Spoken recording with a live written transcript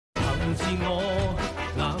自我，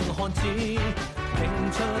硬漢子拼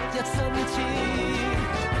出一身刺，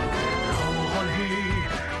流汗血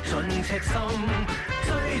盡赤心，追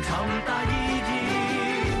尋大意義，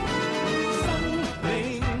生命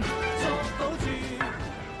作賭注。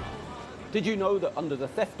Did you know that under the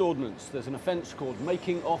theft ordinance there's an offence called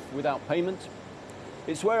making off without payment?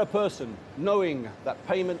 It's where a person, knowing that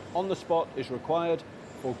payment on the spot is required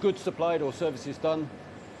for goods supplied or services done,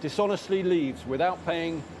 dishonestly leaves without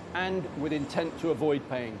paying and with intent to avoid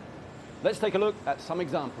paying. Let's take a look at some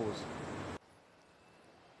examples.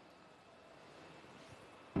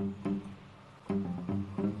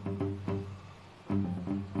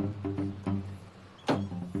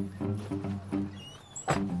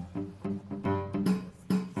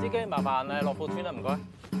司機，麻煩誒落鋪村啦，唔該。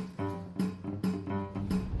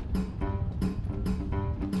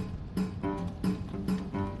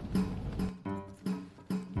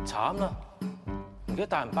慘啦，唔記得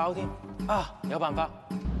帶銀包添。啊，有辦法。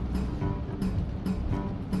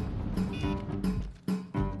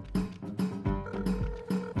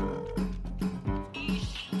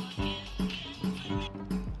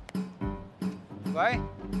喂，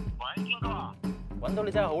堅哥啊！揾到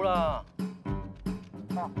你真係好啦。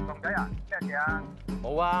哦，龍仔啊，咩事啊？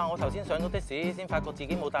冇啊，我頭先上咗的士，先發覺自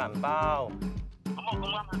己冇帶銀包。咁我咁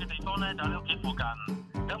啱去嘅地方咧，就喺你屋企附近，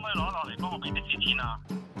可唔可以攞落嚟幫我俾的士錢啊？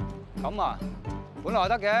咁啊，本來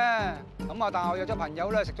得嘅，咁啊，但係我約咗朋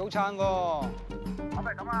友咧食早餐喎。咁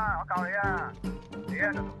咪咁啊，我教你啊，你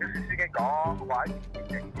咧就同的士司機講，話喺前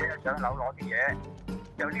面停車上樓攞啲嘢，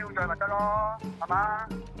就撩咗咪得咯，係嘛？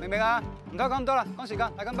明唔明啊？唔該，講咁多啦，趕時間，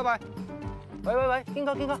係咁，拜拜。喂，堅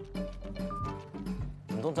哥，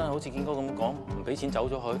唔通真係好似堅哥咁講，唔俾錢走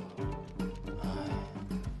咗佢？唉，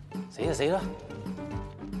死就死啦！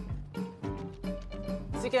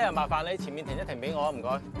司機啊，麻煩你前面停一停俾我啊，唔該。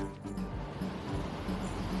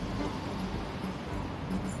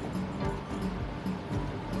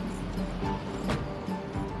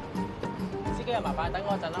司機啊，麻煩等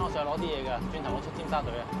我一陣啦，我上去攞啲嘢㗎，轉頭我出尖沙咀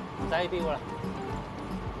啊，唔使起錶㗎啦。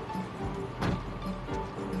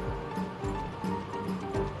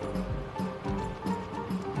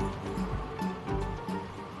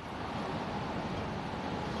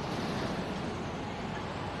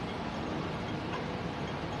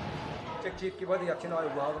直接叫我哋入錢落去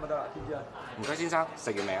戶口咁就得啦，知唔知啊？唔該，先生，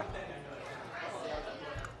食完未啊？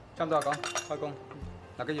差唔多啊，講開工。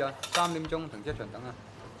嗱，記住啊，3點鐘停車場等啊。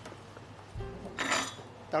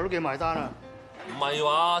大佬記埋單啊？唔係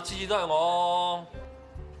話次次都係我，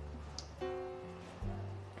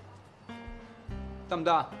得唔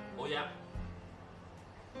得啊？冇嘢。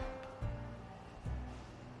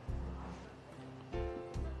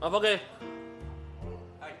阿伙計，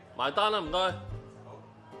埋單啦，唔該。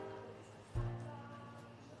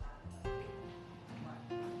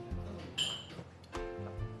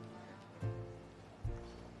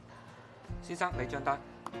先生，你張單。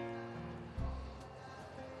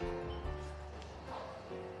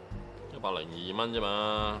102蚊啫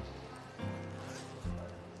嘛。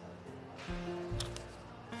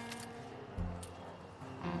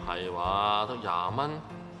唔係話得20蚊，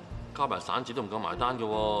加埋散紙都唔夠埋單嘅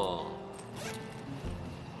喎。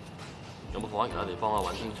有冇放喺其他地方啊？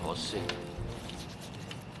揾清楚先。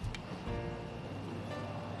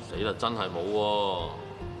死啦！真係冇喎。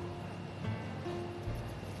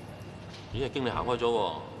咦，經理行開咗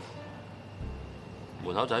喎，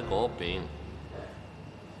門口就喺嗰邊，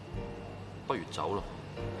不如走咯。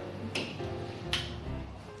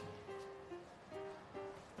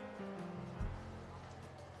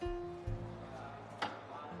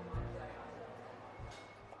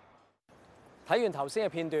睇完頭先嘅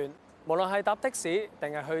片段，無論係搭的士定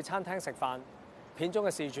係去餐廳食飯，片中嘅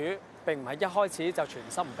事主並唔係一開始就全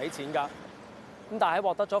心唔俾錢㗎。咁但係喺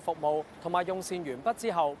獲得咗服務同埋用膳完畢之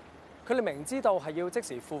後，佢哋明知道係要即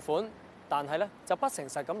時付款，但係咧就不誠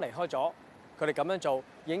實咁離開咗。佢哋咁樣做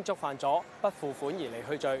已經觸犯咗不付款而離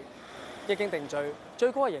去罪，一經定罪，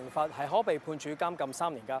最高嘅刑罰係可被判處監禁3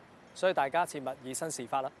年㗎。所以大家切勿以身試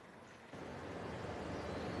法啦。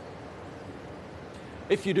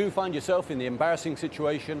If you do find yourself in the embarrassing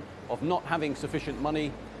situation of not having sufficient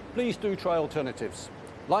money, please do try alternatives,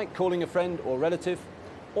 like calling a friend or relative,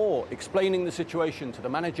 or explaining the situation to the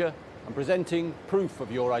manager and presenting proof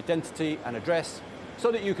of your identity and address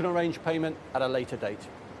so that you can arrange payment at a later date.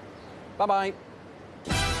 Bye-bye.